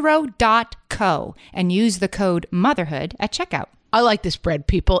hero.co and use the code motherhood at checkout. I like this bread,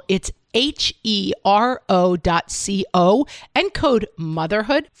 people. It's HERO.co and code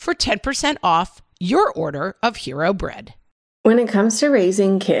motherhood for 10% off your order of Hero Bread. When it comes to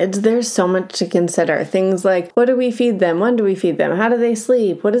raising kids, there's so much to consider. Things like, what do we feed them? When do we feed them? How do they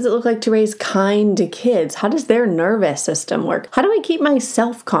sleep? What does it look like to raise kind kids? How does their nervous system work? How do I keep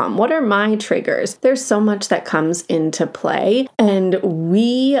myself calm? What are my triggers? There's so much that comes into play, and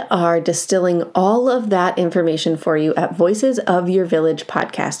we are distilling all of that information for you at Voices of Your Village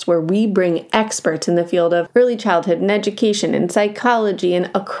podcast, where we bring experts in the field of early childhood and education and psychology and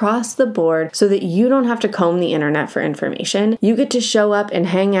across the board so that you don't have to comb the internet for information. You get to show up and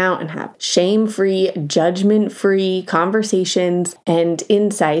hang out and have shame-free, judgment-free conversations and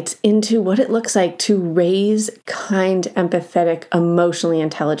insights into what it looks like to raise kind, empathetic, emotionally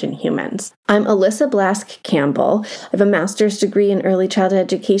intelligent humans. I'm Alyssa Blask Campbell. I have a master's degree in early childhood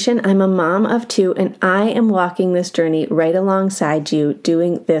education. I'm a mom of 2, and I am walking this journey right alongside you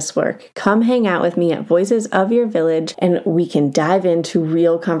doing this work. Come hang out with me at Voices of Your Village, and we can dive into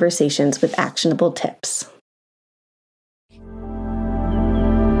real conversations with actionable tips.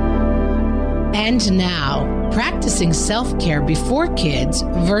 And now, practicing self-care before kids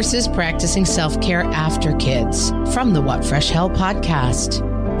versus practicing self-care after kids from the What Fresh Hell podcast.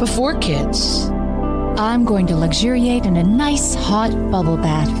 Before kids. I'm going to luxuriate in a nice hot bubble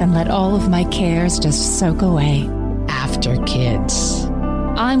bath and let all of my cares just soak away. After kids.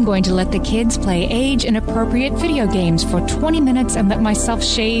 I'm going to let the kids play age-inappropriate video games for 20 minutes and let myself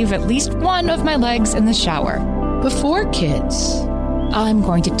shave at least one of my legs in the shower. Before kids. I'm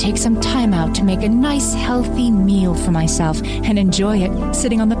going to take some time out to make a nice, healthy meal for myself and enjoy it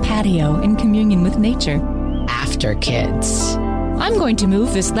sitting on the patio in communion with nature. After kids. I'm going to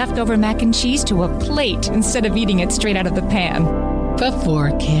move this leftover mac and cheese to a plate instead of eating it straight out of the pan.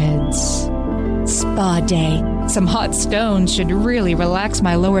 Before kids. Spa day. Some hot stones should really relax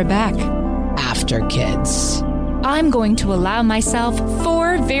my lower back. After kids. I'm going to allow myself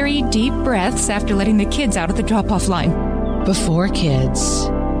 4 very deep breaths after letting the kids out at the drop-off line. Before kids.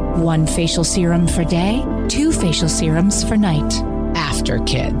 1 facial serum for day, 2 facial serums for night. After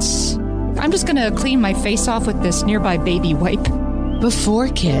kids. I'm just gonna clean my face off with this nearby baby wipe. Before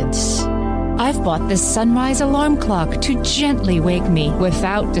kids. I've bought this sunrise alarm clock to gently wake me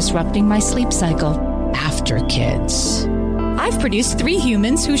without disrupting my sleep cycle. After kids. I've produced 3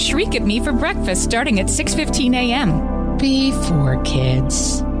 humans who shriek at me for breakfast starting at 6:15 a.m. Before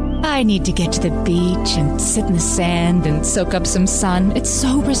kids. I need to get to the beach and sit in the sand and soak up some sun. It's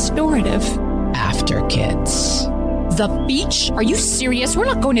so restorative. After kids. The beach? Are you serious? We're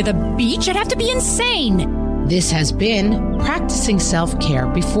not going to the beach. I'd have to be insane. This has been Practicing Self-Care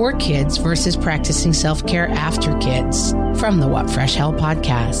Before Kids versus Practicing Self-Care After Kids from the What Fresh Hell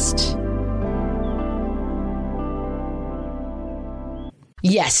podcast.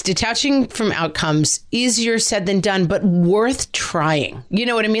 Yes, detaching from outcomes, easier said than done, but worth trying. You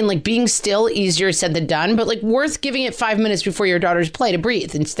know what I mean? Like being still, easier said than done, but like worth giving it 5 minutes before your daughter's play to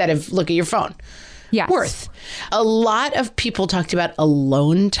breathe instead of look at your phone. Yes. Worth. A lot of people talked about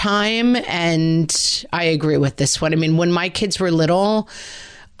alone time, and I agree with this one. I mean, when my kids were little,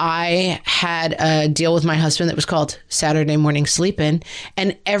 I had a deal with my husband that was called Saturday Morning Sleep-In,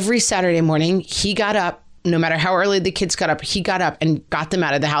 and every Saturday morning he got up. No matter how early the kids got up, he got up and got them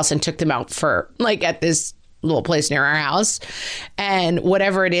out of the house and took them out for like at this little place near our house and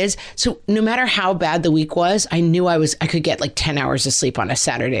whatever it is. So no matter how bad the week was, I knew I could get like 10 hours of sleep on a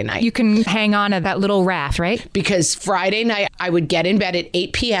Saturday night. You can hang on to that little raft, right? Because Friday night I would get in bed at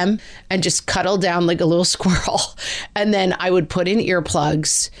 8 p.m. and just cuddle down like a little squirrel. And then I would put in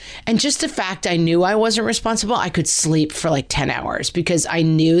earplugs. And just the fact I knew I wasn't responsible, I could sleep for like 10 hours because I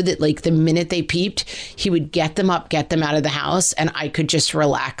knew that like the minute they peeped, he would get them up, get them out of the house, and I could just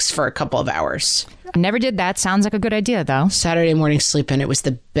relax for a couple of hours. Never did that. Sounds like a good idea, though. Saturday morning sleep-in, it was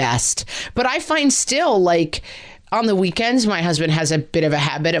the best. But I find still, like, on the weekends, my husband has a bit of a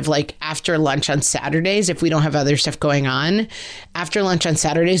habit of, like, after lunch on Saturdays, if we don't have other stuff going on, after lunch on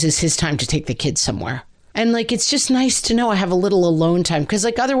Saturdays is his time to take the kids somewhere. And, like, it's just nice to know I have a little alone time because,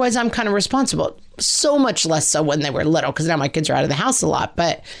 like, otherwise I'm kind of responsible. So much less so when they were little because now my kids are out of the house a lot.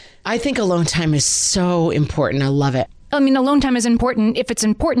 But I think alone time is so important. I love it. I mean, alone time is important if it's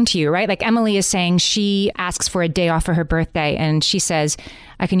important to you, right? Like Emily is saying she asks for a day off for her birthday and she says,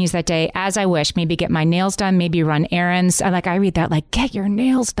 I can use that day as I wish, maybe get my nails done, maybe run errands. I read that like, get your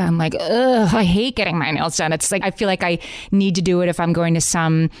nails done. Like, ugh, I hate getting my nails done. It's like, I feel like I need to do it if I'm going to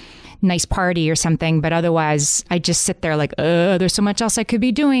some nice party or something, but otherwise I just sit there like, there's so much else I could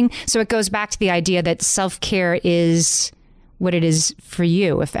be doing. So it goes back to the idea that self-care is what it is for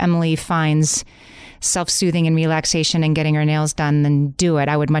you. If Emily finds self-soothing and relaxation and getting her nails done, then do it.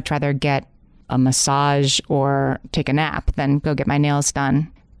 I would much rather get a massage or take a nap than go get my nails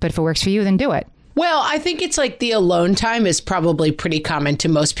done. But if it works for you, then do it. Well, I think it's like the alone time is probably pretty common to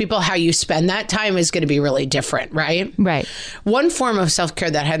most people. How you spend that time is going to be really different, right? Right. One form of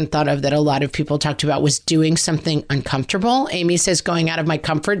self-care that I hadn't thought of that a lot of people talked about was doing something uncomfortable. Amy says going out of my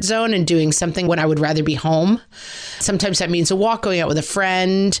comfort zone and doing something when I would rather be home. Sometimes that means a walk, going out with a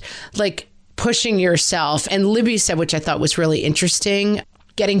friend, like pushing yourself. And Libby said, which I thought was really interesting,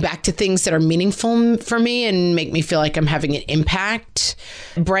 getting back to things that are meaningful for me and make me feel like I'm having an impact.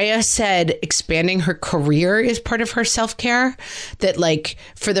 Brea said expanding her career is part of her self-care, that like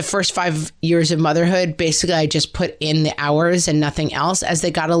for the first 5 years of motherhood, basically I just put in the hours and nothing else. As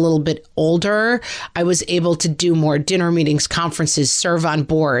they got a little bit older, I was able to do more dinner meetings, conferences, serve on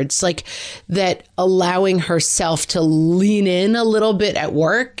boards, like that. Allowing herself to lean in a little bit at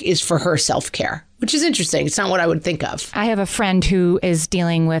work is for her self-care, which is interesting. It's not what I would think of. I have a friend who is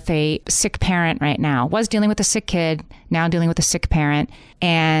dealing with a sick parent right now, was dealing with a sick kid, now dealing with a sick parent,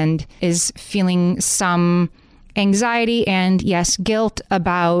 and is feeling some anxiety and, yes, guilt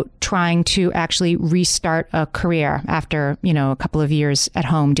about trying to actually restart a career after, a couple of years at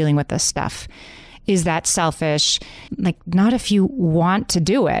home dealing with this stuff. Is that selfish? Like, not if you want to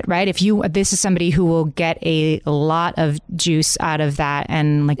do it, right? This is somebody who will get a lot of juice out of that.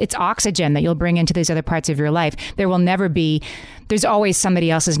 And like, it's oxygen that you'll bring into these other parts of your life. There's always somebody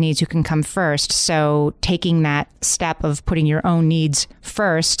else's needs who can come first. So taking that step of putting your own needs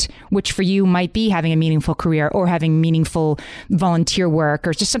first, which for you might be having a meaningful career or having meaningful volunteer work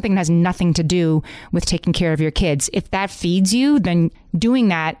or just something that has nothing to do with taking care of your kids. If that feeds you, then doing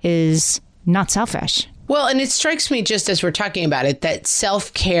that is not selfish. Well, and it strikes me just as we're talking about it, that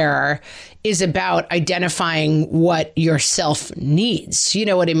self-care is about identifying what yourself needs. You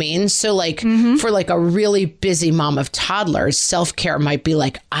know what I mean? So like for like a really busy mom of toddlers, self-care might be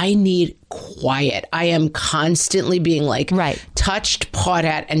like, I need quiet. I am constantly being like touched, pawed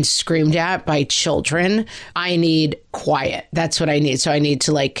at, and screamed at by children. I need quiet. That's what I need. So I need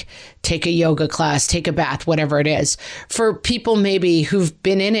to like take a yoga class, take a bath, whatever it is. For people maybe who've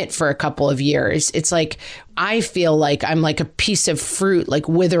been in it for a couple of years, it's like, I feel like I'm like a piece of fruit, like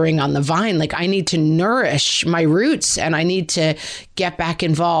withering on the vine. Like I need to nourish my roots and I need to get back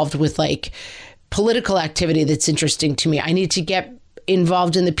involved with like political activity that's interesting to me. I need to get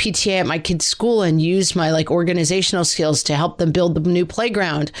involved in the PTA at my kid's school and use my like organizational skills to help them build the new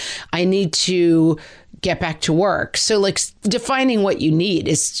playground. I need to get back to work. So like defining what you need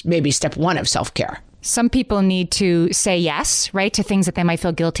is maybe step one of self-care. Some people need to say yes, right, to things that they might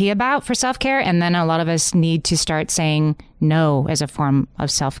feel guilty about for self-care. And then a lot of us need to start saying no as a form of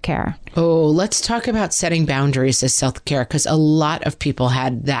self-care. Oh, let's talk about setting boundaries as self-care, because a lot of people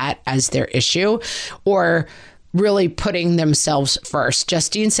had that as their issue, or really putting themselves first.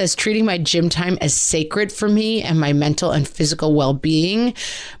 Justine says, treating my gym time as sacred for me and my mental and physical well-being.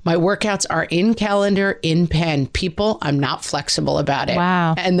 My workouts are in calendar, in pen. People, I'm not flexible about it.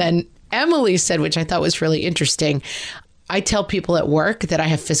 Wow. And then Emily said, which I thought was really interesting, I tell people at work that I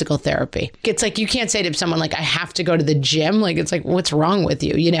have physical therapy. It's like, you can't say to someone like, I have to go to the gym. Like, it's like, what's wrong with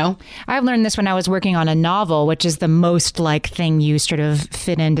you? You know? I've learned this when I was working on a novel, which is the most like thing you sort of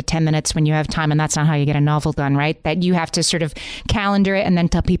fit into 10 minutes when you have time. And that's not how you get a novel done, right? That you have to sort of calendar it and then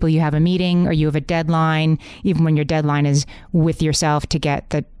tell people you have a meeting or you have a deadline. Even when your deadline is with yourself to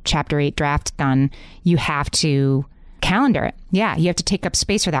get the chapter 8 draft done, you have to calendar it. Yeah, you have to take up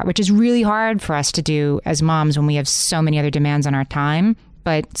space for that, which is really hard for us to do as moms when we have so many other demands on our time,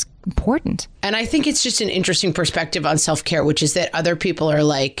 but it's important. And I think it's just an interesting perspective on self-care, which is that other people are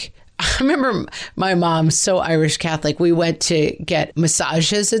like, I remember my mom, so Irish Catholic, we went to get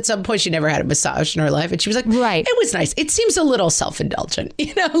massages at some point. She never had a massage in her life. And she was like, right, it was nice. It seems a little self-indulgent,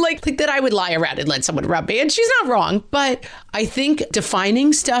 you know, like that I would lie around and let someone rub me. And she's not wrong. But I think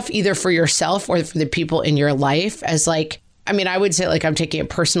defining stuff either for yourself or for the people in your life as like, I mean, I would say like I'm taking a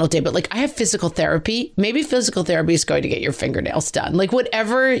personal day, but like I have physical therapy. Maybe physical therapy is going to get your fingernails done. Like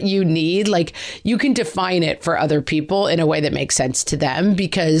whatever you need, like you can define it for other people in a way that makes sense to them.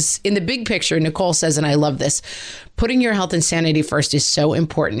 Because in the big picture, Nicole says, and I love this, putting your health and sanity first is so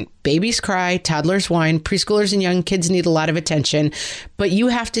important. Babies cry, toddlers whine, preschoolers and young kids need a lot of attention, but you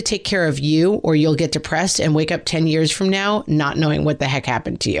have to take care of you or you'll get depressed and wake up 10 years from now not knowing what the heck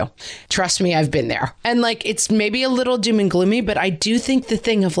happened to you. Trust me, I've been there. And like, it's maybe a little doom and gloomy, but I do think the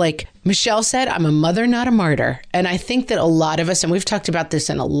thing of like Michelle said, I'm a mother, not a martyr. And I think that a lot of us, and we've talked about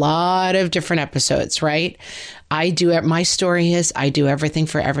this in a lot of different episodes, right? My story is I do everything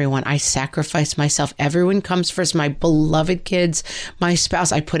for everyone. I sacrifice myself. Everyone comes first. My beloved kids, my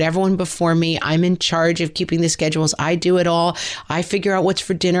spouse, I put everyone before me. I'm in charge of keeping the schedules. I do it all. I figure out what's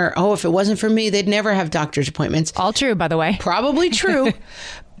for dinner. Oh, if it wasn't for me, they'd never have doctor's appointments. All true, by the way. Probably true.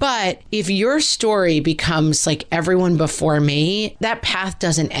 But if your story becomes like everyone before me, that path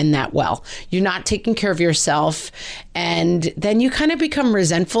doesn't end that well. You're not taking care of yourself. And then you kind of become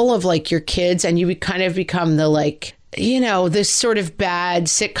resentful of like your kids, and you kind of become the like, this sort of bad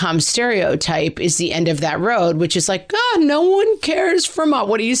sitcom stereotype is the end of that road, which is like, no one cares for mom.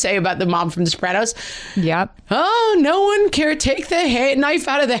 What do you say about the mom from The Sopranos? Yep. Oh, no one cares. Take the knife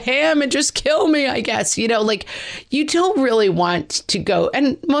out of the ham and just kill me, I guess. You don't really want to go.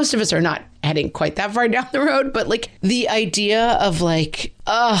 And most of us are not heading quite that far down the road. But like the idea of like,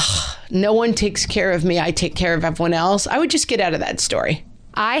 no one takes care of me. I take care of everyone else. I would just get out of that story.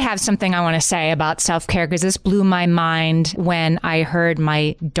 I have something I want to say about self-care because this blew my mind when I heard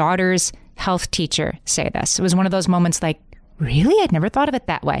my daughter's health teacher say this. It was one of those moments like, really? I'd never thought of it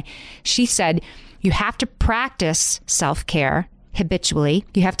that way. She said, you have to practice self-care habitually.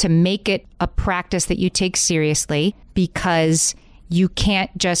 You have to make it a practice that you take seriously because you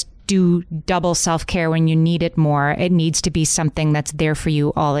can't just do double self-care when you need it more. It needs to be something that's there for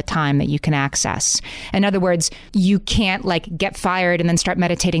you all the time that you can access. In other words, you can't like get fired and then start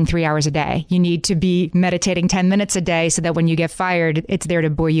meditating 3 hours a day. You need to be meditating 10 minutes a day so that when you get fired, it's there to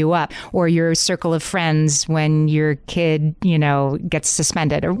buoy you up, or your circle of friends when your kid, gets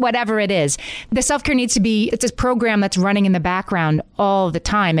suspended or whatever it is. The self-care needs to be, it's a program that's running in the background all the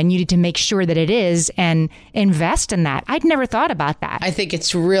time, and you need to make sure that it is and invest in that. I'd never thought about that. I think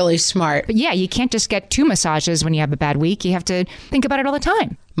it's really smart. But yeah, you can't just get 2 massages when you have a bad week. You have to think about it all the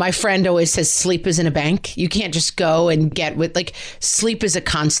time. My friend always says sleep isn't a bank. You can't just go and get sleep is a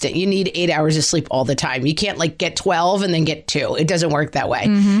constant. You need 8 hours of sleep all the time. You can't like get 12 and then get 2. It doesn't work that way.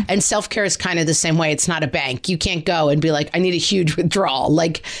 Mm-hmm. And self-care is kind of the same way. It's not a bank. You can't go and be like, I need a huge withdrawal.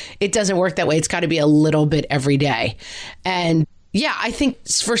 Like it doesn't work that way. It's got to be a little bit every day. And yeah, I think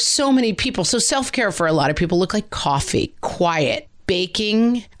for so many people, so self-care for a lot of people look like coffee, quiet,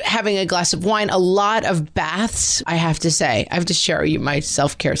 baking, having a glass of wine, a lot of baths. I have to say, I have to share my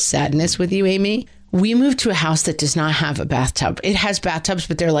self-care sadness with you, Amy. We moved to a house that does not have a bathtub. It has bathtubs,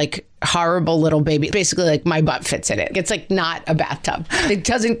 but they're like horrible little baby. Basically, like my butt fits in it. It's like not a bathtub. It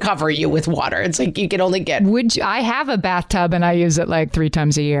doesn't cover you with water. It's like you can only get... I have a bathtub and I use it like 3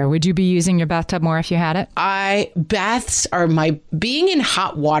 times a year. Would you be using your bathtub more if you had it? Baths are being in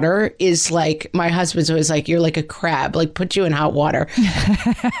hot water is like, my husband's always like, you're like a crab, like put you in hot water.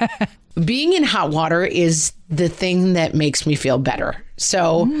 Being in hot water is the thing that makes me feel better.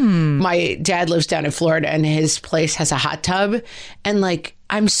 So my dad lives down in Florida and his place has a hot tub. And like,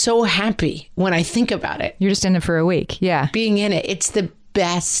 I'm so happy when I think about it. You're just in it for a week. Yeah. Being in it. It's the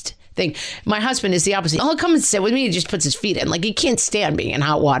best thing. My husband is the opposite. He'll come and sit with me. He just puts his feet in. Like he can't stand being in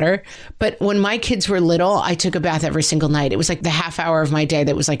hot water. But when my kids were little, I took a bath every single night. It was like the half hour of my day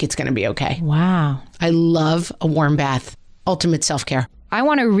that was like, it's going to be okay. Wow. I love a warm bath. Ultimate self-care. I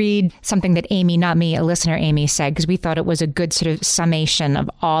want to read something that Amy, not me, a listener, Amy, said, because we thought it was a good sort of summation of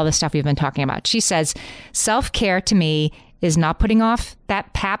all the stuff we've been talking about. She says, self-care to me is not putting off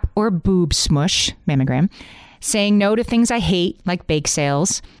that pap or boob smush, mammogram, saying no to things I hate, like bake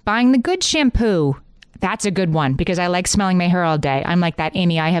sales, buying the good shampoo. That's a good one because I like smelling my hair all day. I'm like that,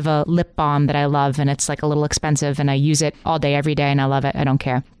 Amy. I have a lip balm that I love and it's like a little expensive and I use it all day, every day and I love it. I don't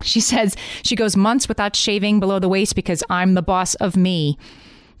care. She says she goes months without shaving below the waist because I'm the boss of me.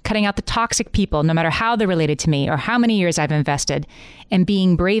 Cutting out the toxic people, no matter how they're related to me or how many years I've invested, and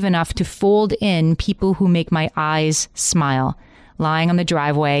being brave enough to fold in people who make my eyes smile, lying on the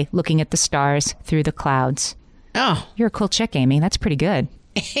driveway, looking at the stars through the clouds. Oh, you're a cool chick, Amy. That's pretty good.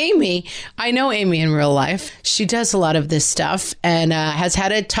 Amy, I know Amy in real life. She does a lot of this stuff and has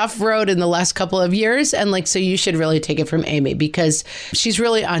had a tough road in the last couple of years. And like, so you should really take it from Amy because she's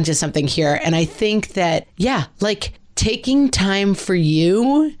really onto something here. And I think that, yeah, like taking time for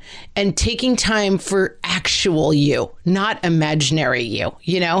you and taking time for actual you, not imaginary you,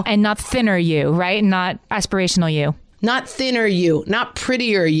 And not thinner you, right? Not aspirational you. Not thinner you, not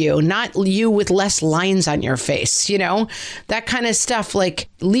prettier you, not you with less lines on your face, that kind of stuff. Like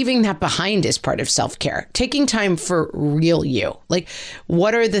leaving that behind is part of self-care. Taking time for real you. Like,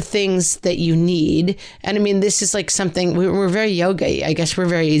 what are the things that you need? And I mean, this is like something, we're very yoga. I guess we're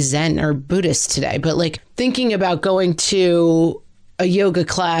very Zen or Buddhist today, but like thinking about going to a yoga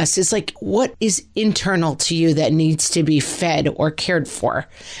class is like, what is internal to you that needs to be fed or cared for?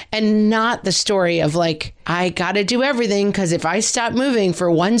 And not the story of like, I got to do everything because if I stop moving for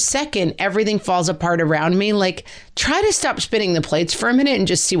 1 second, everything falls apart around me. Like, try to stop spinning the plates for a minute and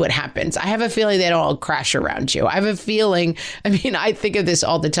just see what happens. I have a feeling they don't all crash around you. I have a feeling, I think of this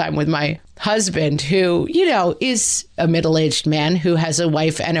all the time with my husband who, is a middle-aged man who has a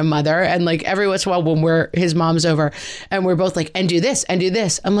wife and a mother. And like every once in a while when his mom's over and we're both like, and do this and do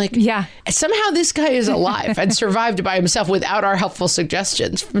this. I'm like, yeah, somehow this guy is alive and survived by himself without our helpful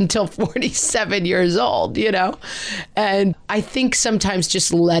suggestions until 47 years old, And I think sometimes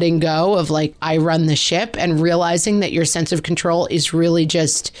just letting go of like, I run the ship and realizing that your sense of control is really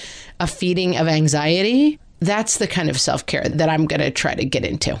just a feeding of anxiety. That's the kind of self-care that I'm going to try to get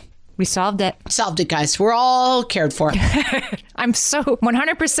into. We solved it. Solved it, guys. We're all cared for. I'm so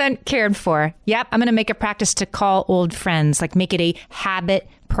 100% cared for. Yep. I'm going to make a practice to call old friends, like make it a habit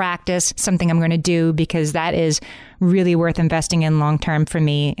practice, something I'm going to do because that is really worth investing in long term for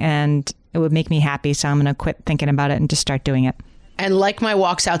me. And it would make me happy. So I'm going to quit thinking about it and just start doing it. And like my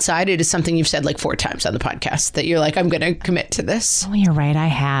walks outside, it is something you've said like 4 times on the podcast that you're like, I'm going to commit to this. Oh, you're right. I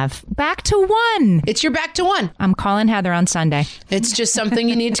have. Back to 1. It's your back to 1. I'm calling Heather on Sunday. It's just something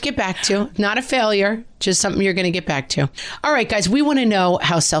you need to get back to. Not a failure. Just something you're going to get back to. All right, guys, we want to know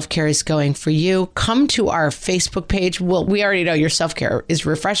how self-care is going for you. Come to our Facebook page. Well, we already know your self-care is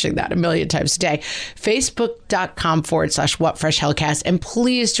refreshing that a million times a day. Facebook.com/WhatFreshHellcast. And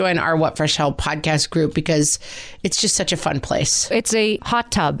please join our What Fresh Hell podcast group because it's just such a fun place. It's a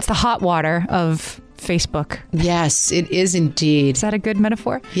hot tub. It's the hot water of Facebook. Yes, it is indeed. Is that a good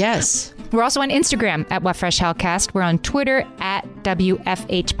metaphor? Yes. We're also on Instagram at What Fresh Hellcast. We're on Twitter at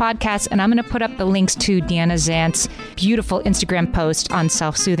WFH Podcast. And I'm going to put up the links to Deanna Zant's beautiful Instagram post on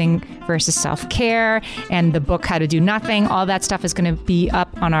self-soothing versus self-care and the book How to Do Nothing. All that stuff is going to be up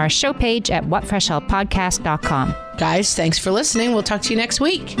on our show page at whatfreshhellpodcast.com. Guys, thanks for listening. We'll talk to you next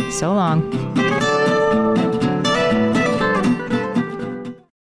week. So long.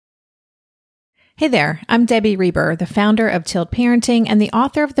 Hey there, I'm Debbie Reber, the founder of Tilt Parenting and the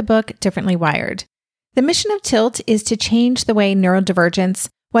author of the book Differently Wired. The mission of Tilt is to change the way neurodivergence,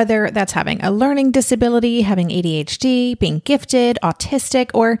 whether that's having a learning disability, having ADHD, being gifted, autistic,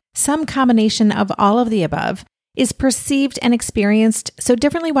 or some combination of all of the above, is perceived and experienced so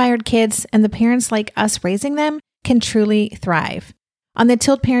differently wired kids and the parents like us raising them can truly thrive. On the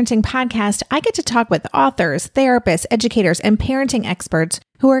Tilt Parenting podcast, I get to talk with authors, therapists, educators, and parenting experts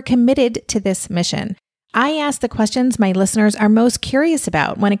who are committed to this mission. I ask the questions my listeners are most curious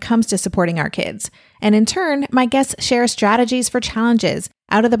about when it comes to supporting our kids. And in turn, my guests share strategies for challenges,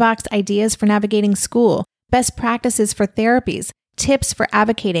 out-of-the-box ideas for navigating school, best practices for therapies, tips for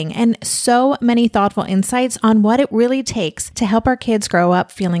advocating, and so many thoughtful insights on what it really takes to help our kids grow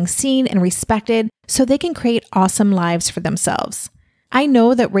up feeling seen and respected so they can create awesome lives for themselves. I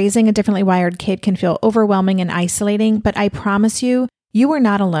know that raising a differently wired kid can feel overwhelming and isolating, but I promise you, you are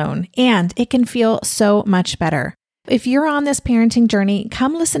not alone, and it can feel so much better. If you're on this parenting journey,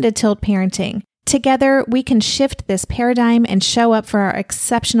 come listen to Tilt Parenting. Together, we can shift this paradigm and show up for our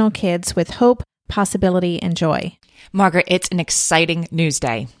exceptional kids with hope, possibility, and joy. Margaret, it's an exciting news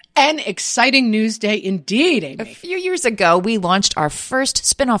day. An exciting news day indeed, Amy. A few years ago, we launched our first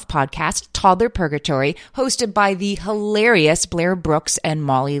spin-off podcast, Toddler Purgatory, hosted by the hilarious Blair Brooks and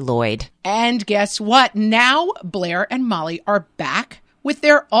Molly Lloyd. And guess what? Now Blair and Molly are back with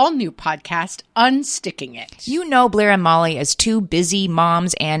their all-new podcast, Unsticking It. You know Blair and Molly as 2 busy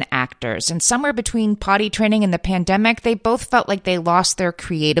moms and actors, and somewhere between potty training and the pandemic, they both felt like they lost their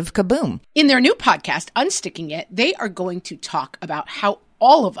creative kaboom. In their new podcast, Unsticking It, they are going to talk about how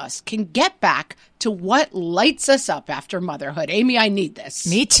all of us can get back to what lights us up after motherhood. Amy, I need this.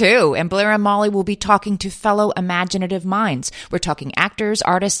 Me too. And Blair and Molly will be talking to fellow imaginative minds. We're talking actors,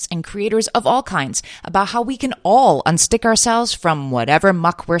 artists, and creators of all kinds about how we can all unstick ourselves from whatever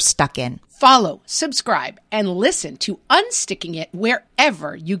muck we're stuck in. Follow, subscribe, and listen to Unsticking It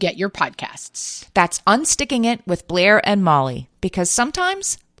wherever you get your podcasts. That's Unsticking It with Blair and Molly, because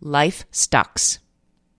sometimes life stucks.